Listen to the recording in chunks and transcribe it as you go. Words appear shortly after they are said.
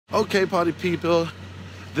Okay, party people,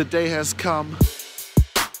 the day has come.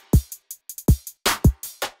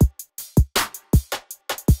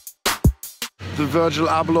 The Virgil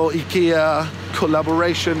ABLOH IKEA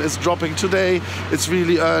collaboration is dropping today. It's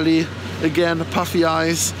really early. Again, puffy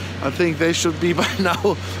eyes. I think they should be by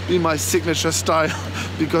now be my signature style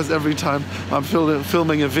because every time I'm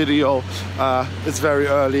filming a video, it's very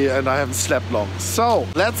early and I haven't slept long. So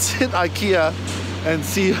let's hit IKEA and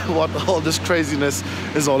see what all this craziness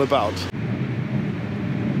is all about.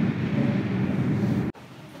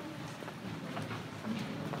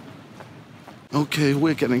 Okay,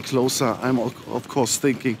 we're getting closer. I'm of course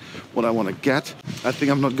thinking what I want to get. I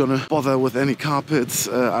think I'm not gonna bother with any carpets.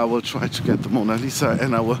 I will try to get the Mona Lisa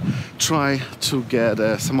and I will try to get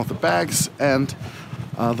some of the bags and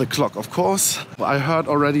the clock, of course. I heard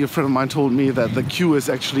already, a friend of mine told me that the queue is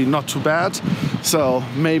actually not too bad. So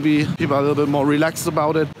maybe people are a little bit more relaxed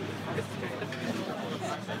about it.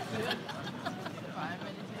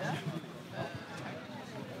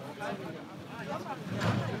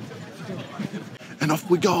 And off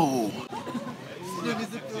we go!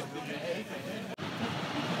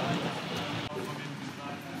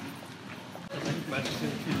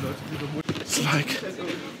 It's like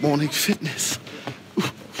morning fitness.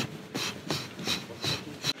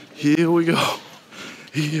 Here we go.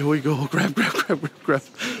 Here we go. Grab, grab, grab, grab, grab.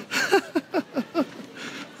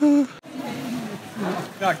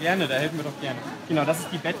 Ja, gerne, da helfen wir doch gerne. Genau, das ist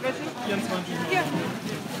die Bettwäsche, 24 €. Ja.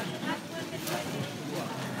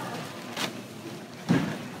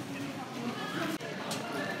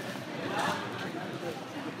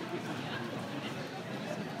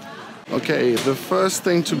 Okay, the first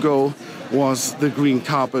thing to go was the green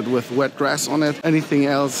carpet with wet grass on it. Anything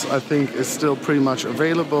else I think is still pretty much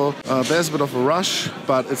available. There's a bit of a rush,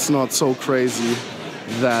 but it's not so crazy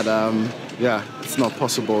that yeah, it's not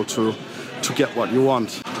possible to get what you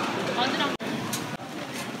want.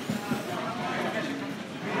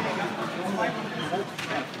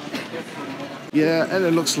 Yeah, and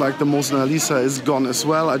it looks like the Mona Lisa is gone as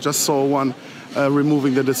well. I just saw one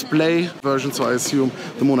removing the display version, so I assume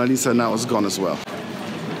the Mona Lisa now is gone as well.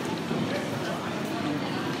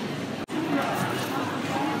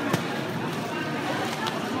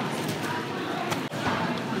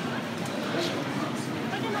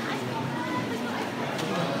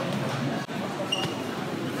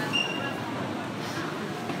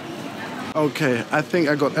 Okay, I think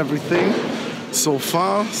I got everything so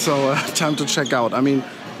far, so time to check out. I mean,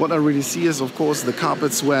 what I really see is, of course, the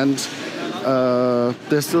carpets went.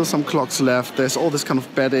 There's still some clocks left. There's all this kind of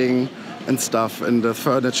bedding and stuff and the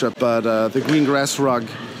furniture, but the green grass rug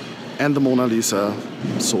and the Mona Lisa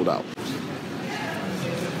sold out.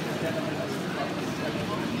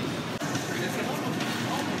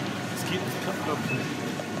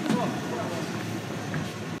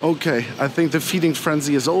 Okay, I think the feeding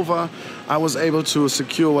frenzy is over. I was able to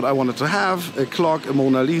secure what I wanted to have, a clock, a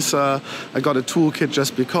Mona Lisa. I got a toolkit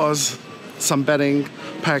just because, some bedding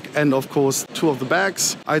pack, and of course 2 of the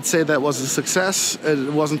bags. I'd say that was a success.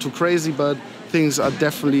 It wasn't too crazy, but things are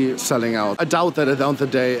definitely selling out. I doubt that at the end of the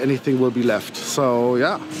day anything will be left. So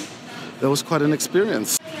yeah, that was quite an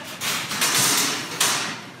experience.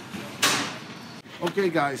 Okay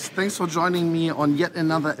guys, thanks for joining me on yet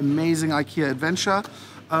another amazing IKEA adventure.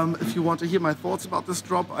 If you want to hear my thoughts about this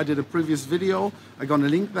drop, I did a previous video. I'm gonna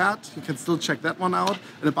link that. You can still check that one out.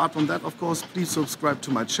 And apart from that, of course, please subscribe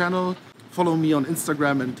to my channel. Follow me on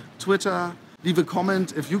Instagram and Twitter. Leave a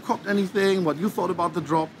comment if you copped anything, what you thought about the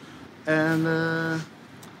drop. And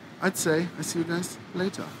I'd say I see you guys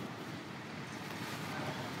later.